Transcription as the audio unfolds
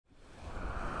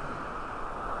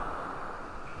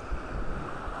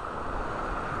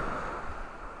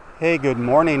Hey, good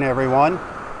morning everyone.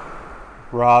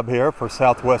 Rob here for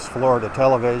Southwest Florida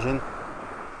Television.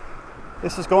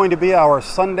 This is going to be our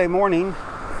Sunday morning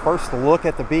first look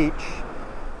at the beach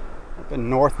up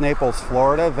in North Naples,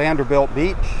 Florida, Vanderbilt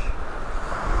Beach.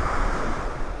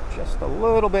 Just a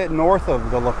little bit north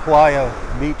of the La Playa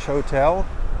Beach Hotel.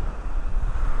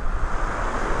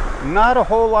 Not a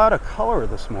whole lot of color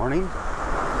this morning.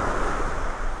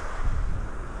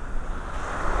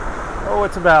 Oh,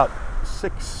 it's about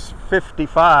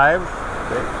 6:55.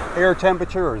 The air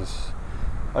temperature is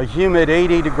a humid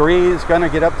 80 degrees, gonna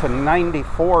get up to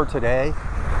 94 today.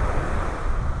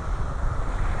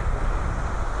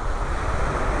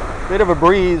 Bit of a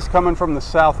breeze coming from the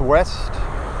southwest.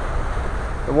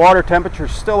 The water temperature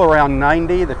is still around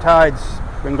 90. The tide's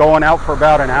been going out for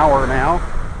about an hour now.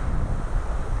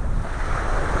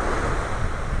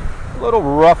 A little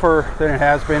rougher than it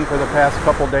has been for the past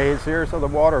couple days here, so the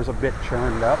water's a bit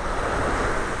churned up.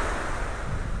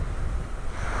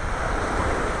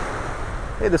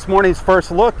 Hey, this morning's first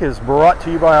look is brought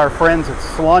to you by our friends at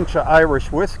Sláinte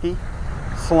Irish Whiskey.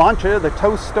 Sláinte, the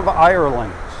toast of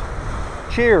Ireland.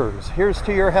 Cheers, here's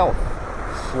to your health.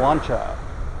 Sláinte.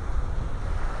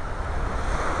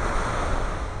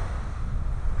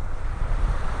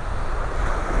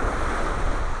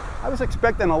 I was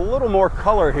expecting a little more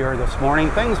color here this morning.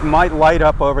 Things might light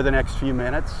up over the next few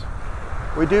minutes.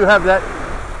 We do have that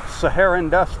Saharan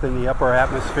dust in the upper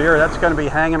atmosphere. That's going to be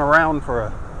hanging around for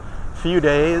a few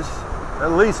days,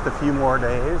 at least a few more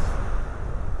days.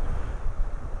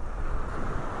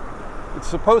 It's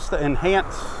supposed to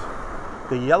enhance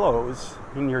the yellows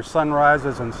in your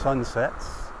sunrises and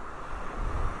sunsets.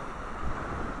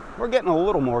 We're getting a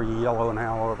little more yellow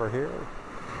now over here.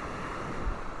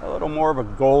 A little more of a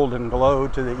golden glow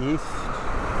to the east.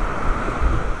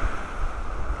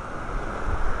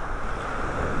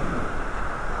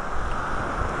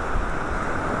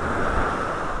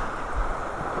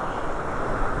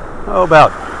 Oh,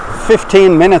 about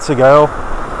 15 minutes ago,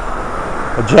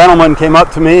 a gentleman came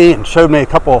up to me and showed me a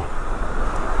couple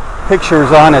pictures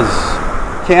on his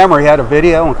camera. He had a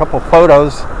video and a couple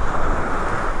photos.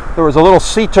 There was a little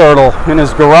sea turtle in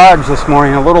his garage this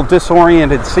morning, a little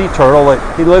disoriented sea turtle.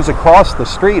 He lives across the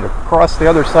street, across the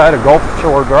other side of Gulf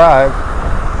Shore Drive,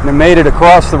 and it made it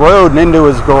across the road and into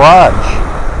his garage.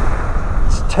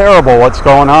 It's terrible what's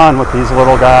going on with these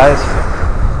little guys.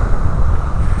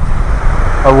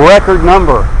 A record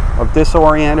number of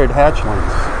disoriented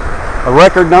hatchlings. A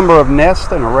record number of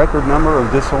nests and a record number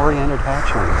of disoriented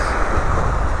hatchlings.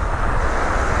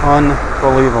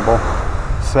 Unbelievable.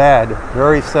 Sad,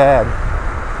 very sad.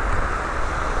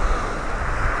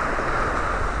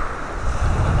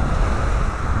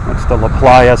 That's the La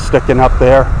Playa sticking up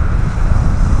there.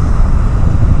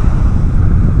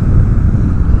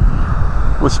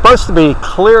 It was supposed to be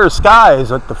clear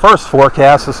skies at the first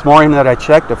forecast this morning that I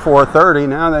checked at 4:30.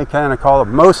 Now they kind of call it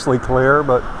mostly clear,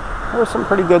 but there's some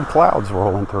pretty good clouds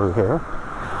rolling through here.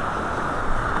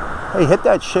 Hey, hit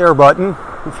that share button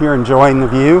if you're enjoying the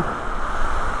view.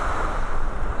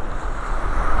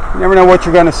 You never know what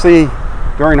you're going to see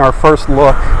during our first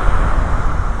look.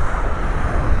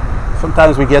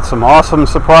 Sometimes we get some awesome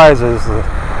surprises. The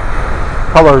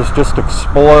colors just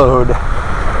explode.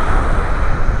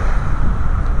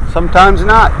 Sometimes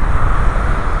not.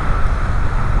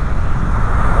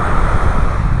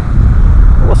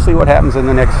 We'll see what happens in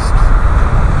the next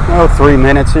 3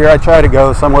 minutes here. I try to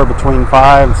go somewhere between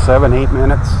 5, 7, 8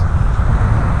 minutes.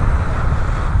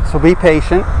 So be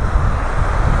patient.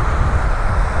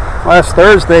 Last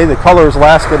Thursday, the colors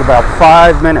lasted about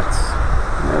 5 minutes.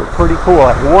 They were pretty cool.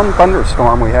 That one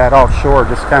thunderstorm we had offshore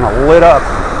just kind of lit up.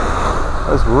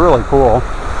 It was really cool.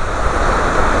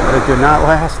 But it did not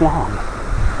last long.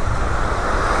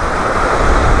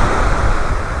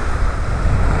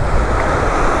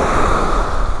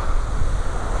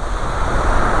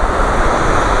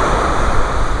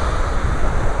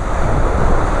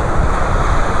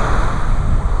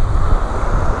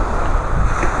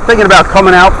 Thinking about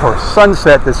coming out for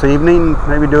sunset this evening,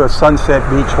 maybe do a sunset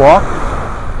beach walk.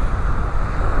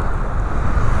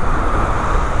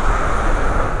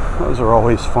 Those are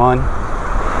always fun.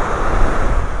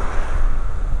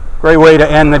 Great way to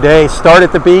end the day. Start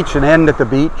at the beach and end at the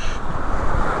beach.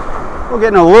 We're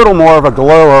getting a little more of a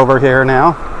glow over here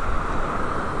now.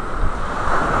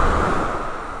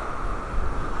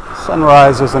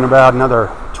 Sunrise is in about another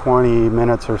 20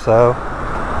 minutes or so,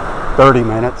 30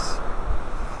 minutes.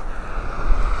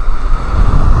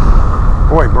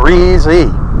 Boy, breezy,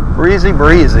 breezy,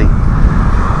 breezy.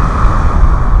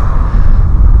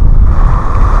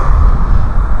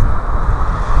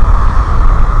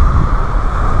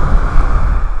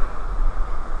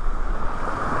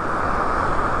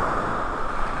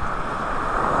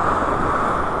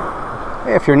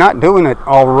 if you're not doing it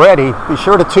already, be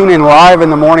sure to tune in live in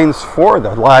the mornings for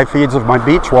the live feeds of my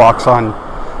beach walks on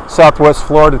Southwest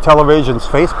Florida Television's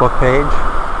Facebook page.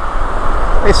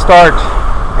 They start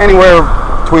anywhere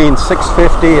between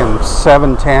 6:50 and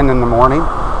 7:10 in the morning.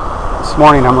 This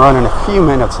morning I'm running a few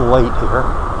minutes late here.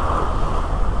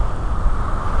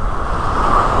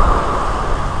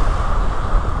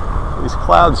 These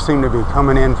clouds seem to be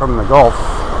coming in from the Gulf.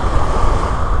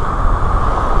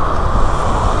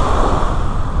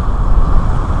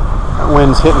 That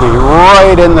wind's hitting me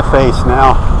right in the face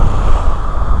now.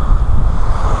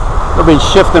 It'll be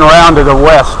shifting around to the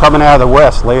west, coming out of the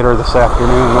west later this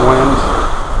afternoon, the winds.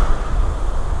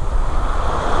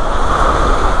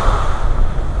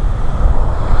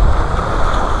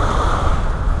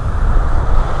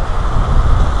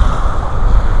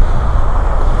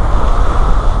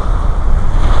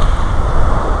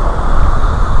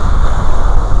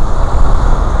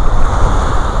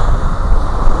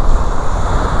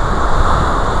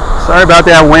 Sorry about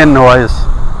that wind noise.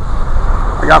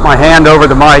 I got my hand over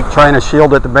the mic trying to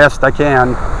shield it the best I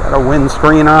can. Got a wind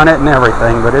screen on it and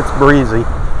everything, but it's breezy.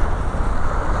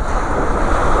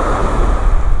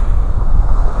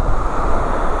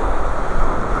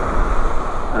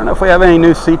 I don't know if we have any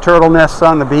new sea turtle nests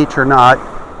on the beach or not.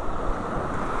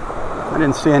 I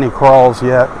didn't see any crawls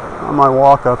yet on my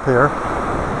walk up here.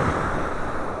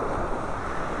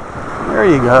 There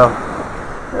you go.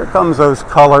 Here comes those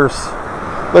colors.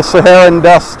 The Saharan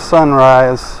dusk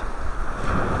sunrise.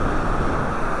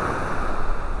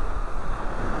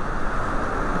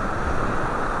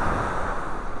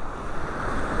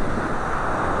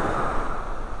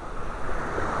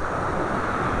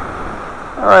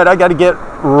 All right, I got to get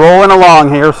rolling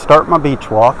along here, start my beach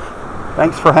walk.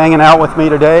 Thanks for hanging out with me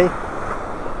today.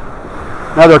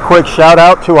 Another quick shout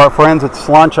out to our friends at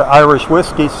Sláinte Irish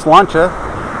Whiskey. Sláinte,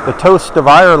 the toast of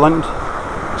Ireland.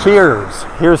 Cheers.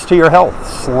 Here's to your health.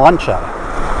 Sláinte.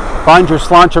 Find your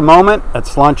Sláinte moment at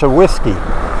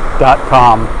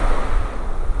SláinteWhiskey.com.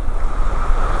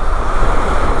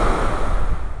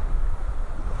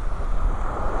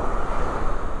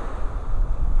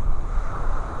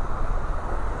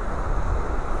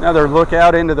 Another look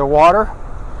out into the water.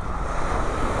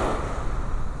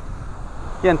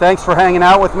 Again, thanks for hanging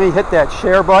out with me. Hit that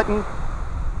share button.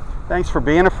 Thanks for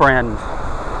being a friend.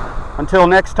 Until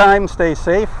next time, stay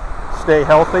safe, stay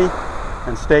healthy,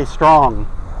 and stay strong.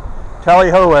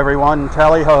 Tally-ho, everyone,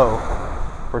 tally-ho.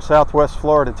 For Southwest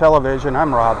Florida Television,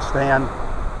 I'm Robb Stan.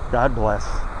 God bless.